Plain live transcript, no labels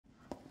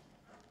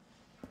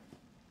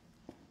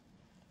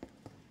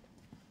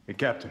Hey,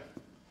 Captain.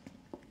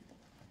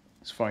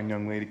 This fine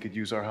young lady could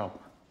use our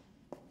help.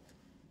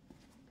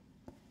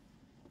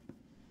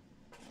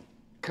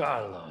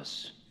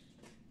 Carlos,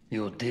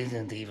 you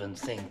didn't even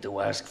think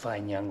to ask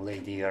fine young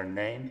lady her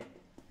name?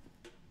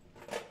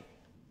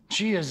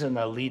 She is an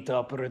elite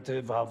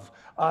operative of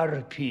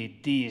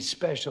RPD,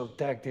 Special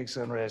Tactics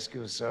and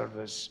Rescue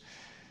Service.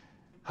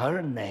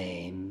 Her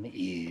name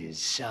is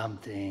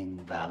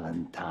something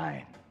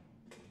Valentine.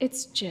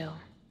 It's Jill.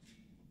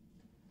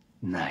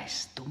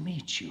 Nice to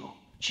meet you,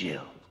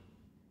 Jill.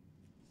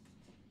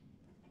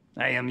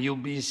 I am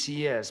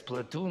UBCS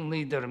Platoon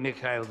Leader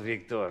Mikhail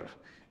Victor.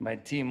 My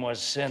team was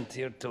sent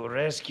here to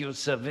rescue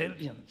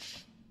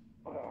civilians.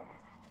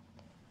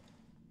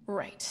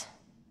 Right.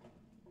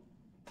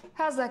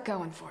 How's that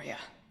going for you?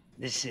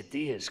 The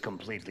city is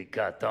completely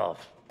cut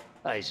off,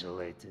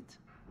 isolated.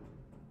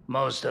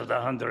 Most of the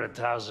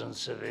 100,000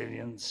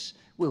 civilians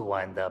will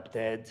wind up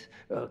dead.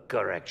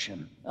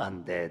 Correction,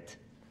 undead.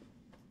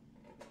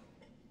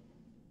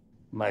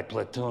 My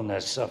platoon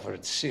has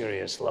suffered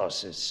serious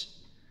losses.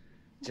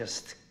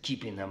 Just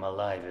keeping them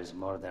alive is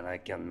more than I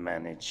can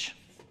manage.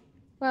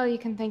 Well, you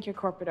can thank your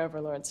corporate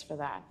overlords for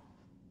that.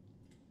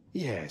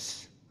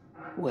 Yes.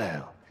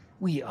 Well,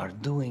 we are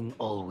doing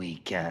all we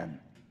can.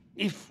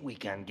 If we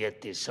can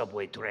get this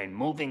subway train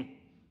moving,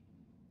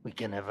 we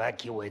can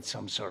evacuate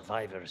some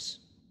survivors.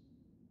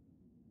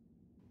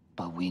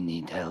 But we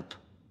need help.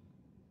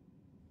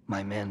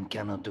 My men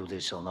cannot do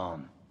this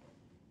alone.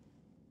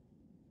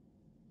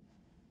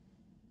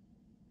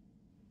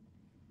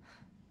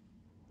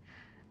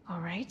 All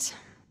right.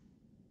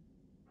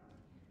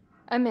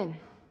 I'm in.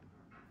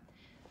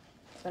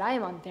 But I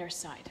am on their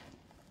side,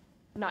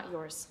 not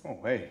yours. Oh,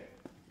 hey.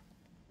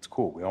 It's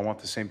cool. We all want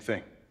the same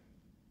thing.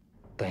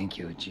 Thank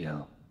you,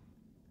 Jill.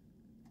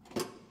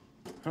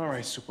 All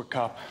right, Super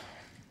Cop.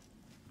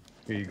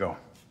 Here you go.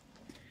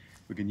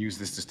 We can use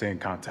this to stay in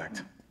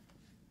contact.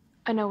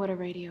 I know what a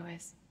radio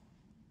is.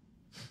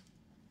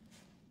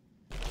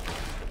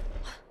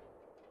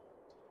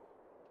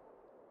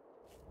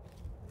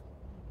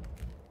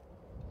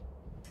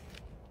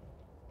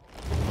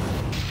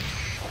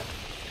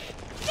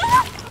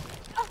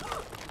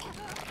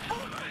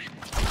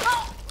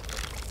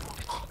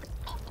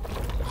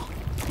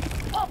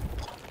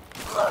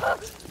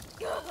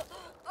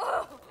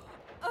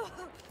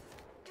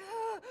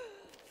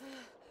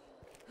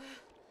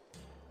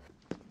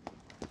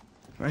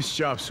 Nice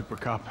job, Super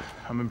Cop.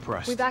 I'm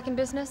impressed. We back in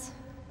business?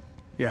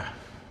 Yeah,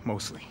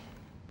 mostly.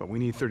 But we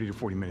need 30 to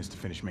 40 minutes to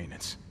finish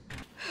maintenance.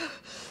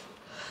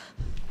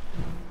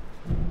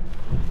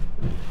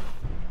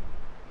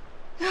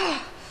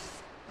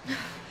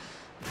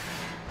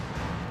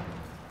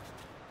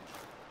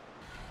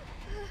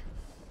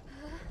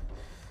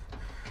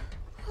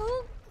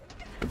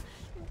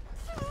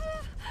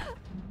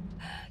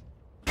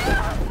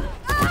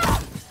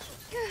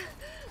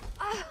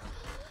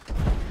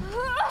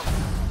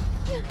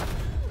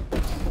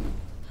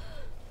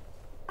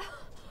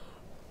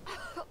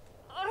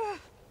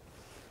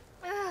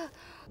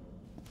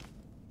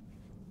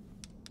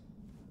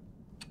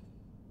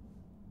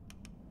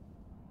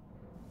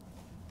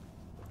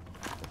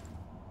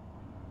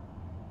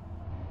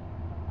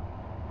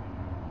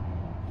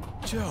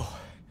 Joe.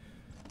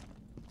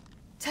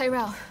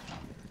 Tyrell.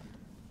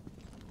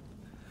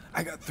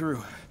 I got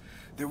through.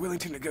 They're willing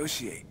to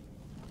negotiate.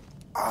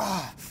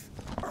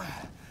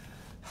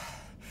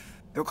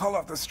 They'll call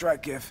off the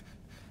strike if,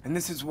 and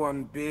this is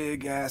one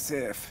big-ass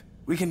if,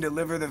 we can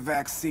deliver the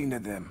vaccine to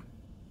them.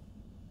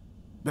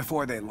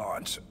 Before they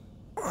launch.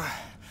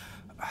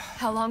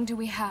 How long do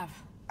we have?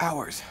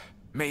 Hours.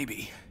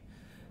 Maybe.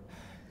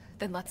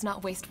 Then let's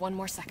not waste one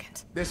more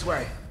second. This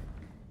way.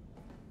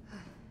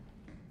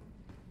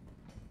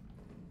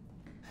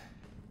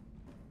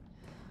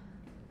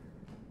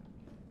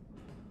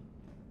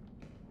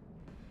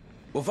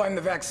 We'll find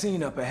the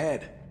vaccine up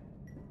ahead.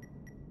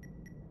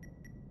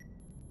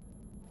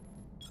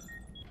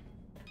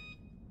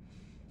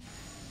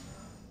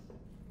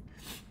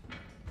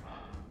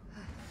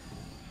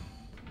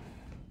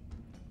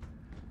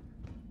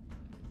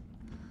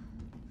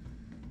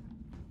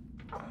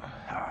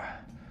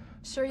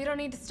 Sure you don't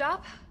need to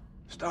stop?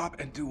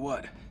 Stop and do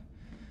what?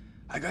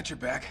 I got your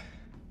back.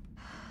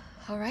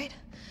 All right,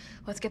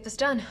 let's get this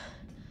done.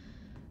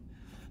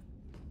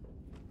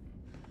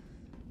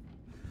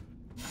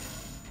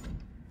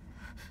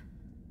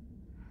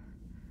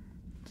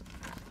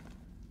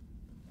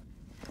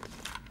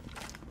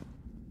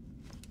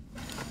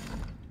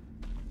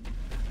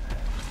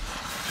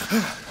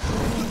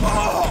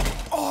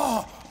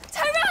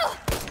 Tyrell!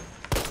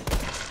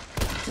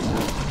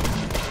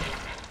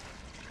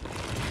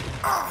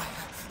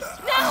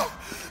 Now!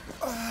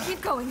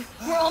 Keep going.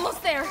 We're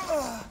almost there.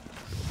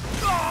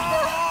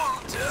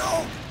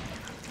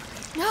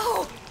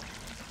 No!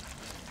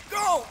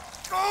 Go!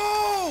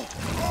 Go!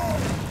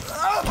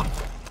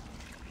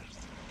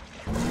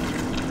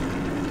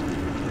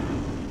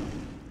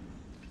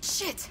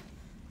 Shit!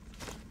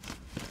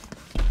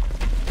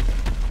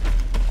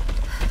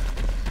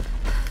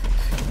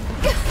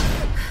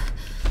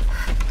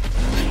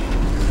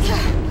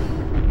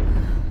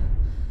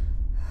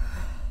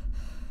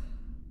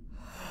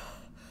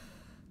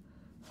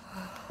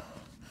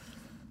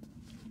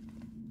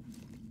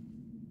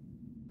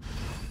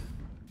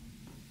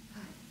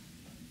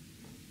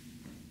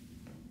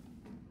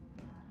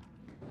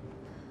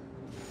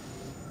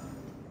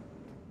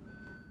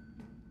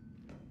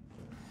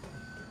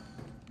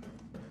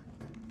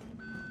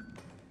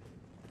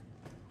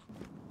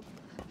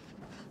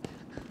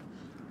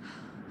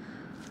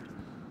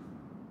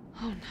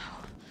 Oh no.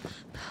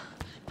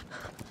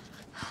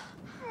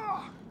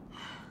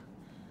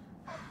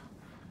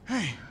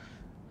 Hey,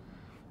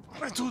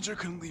 I told you I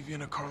couldn't leave you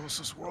in a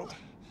Carlos's world.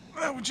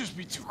 That would just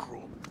be too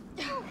cruel.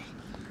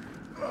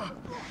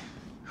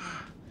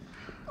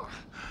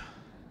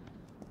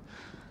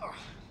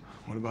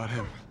 What about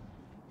him?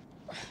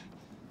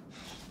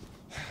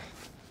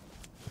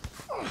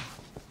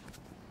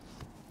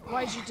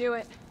 Why'd you do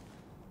it?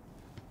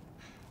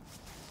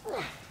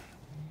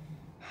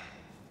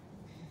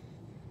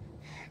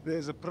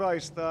 There's a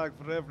price tag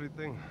for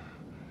everything.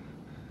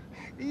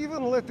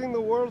 Even letting the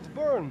world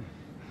burn.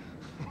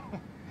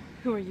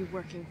 Who are you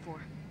working for?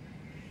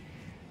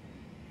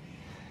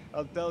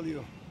 I'll tell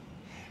you,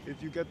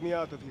 if you get me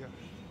out of here.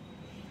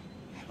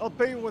 I'll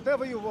pay you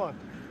whatever you want.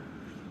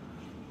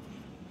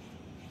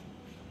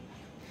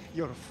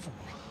 You're a fool.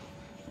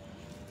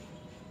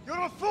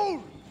 You're a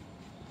fool!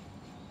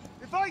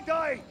 If I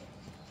die,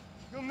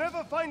 you'll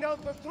never find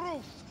out the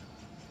truth.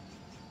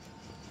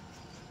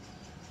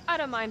 I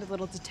don't mind a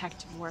little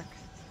detective work.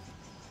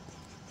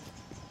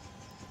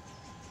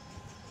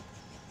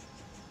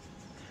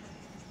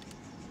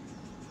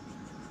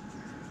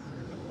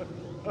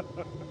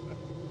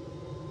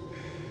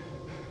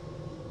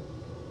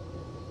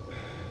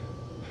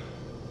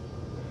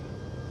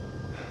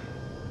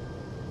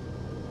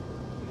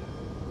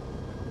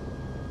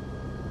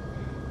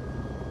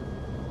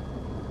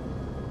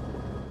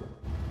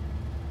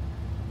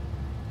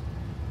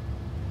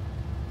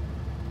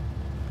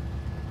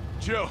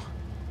 Joe,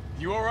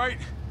 you all right?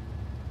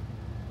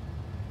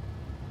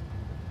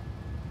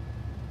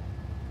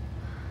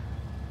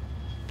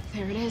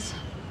 There it is.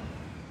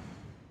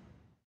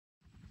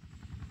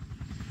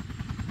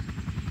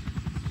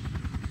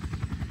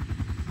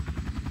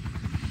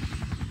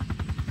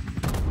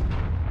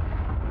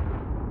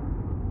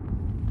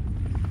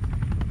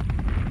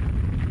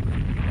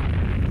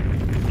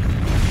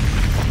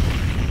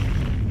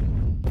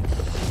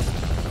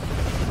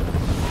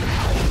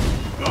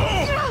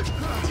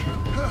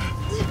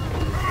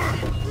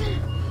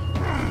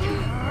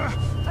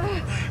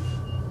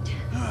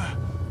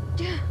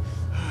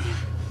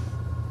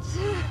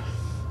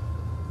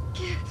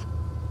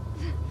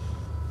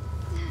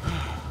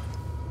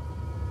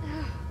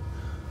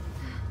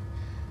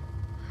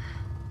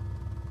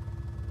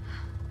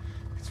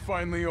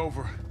 Finally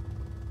over.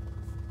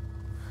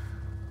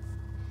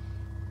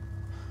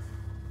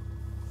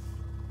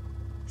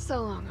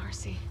 So long,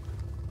 RC.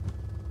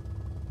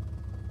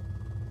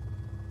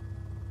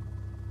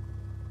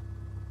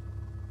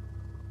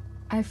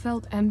 I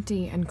felt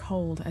empty and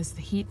cold as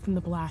the heat from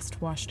the blast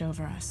washed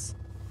over us.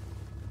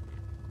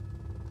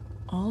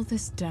 All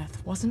this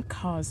death wasn't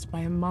caused by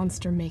a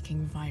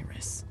monster-making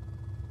virus.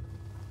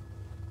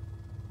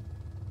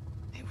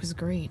 It was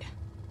greed.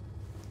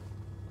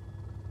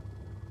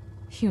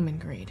 Human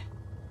greed.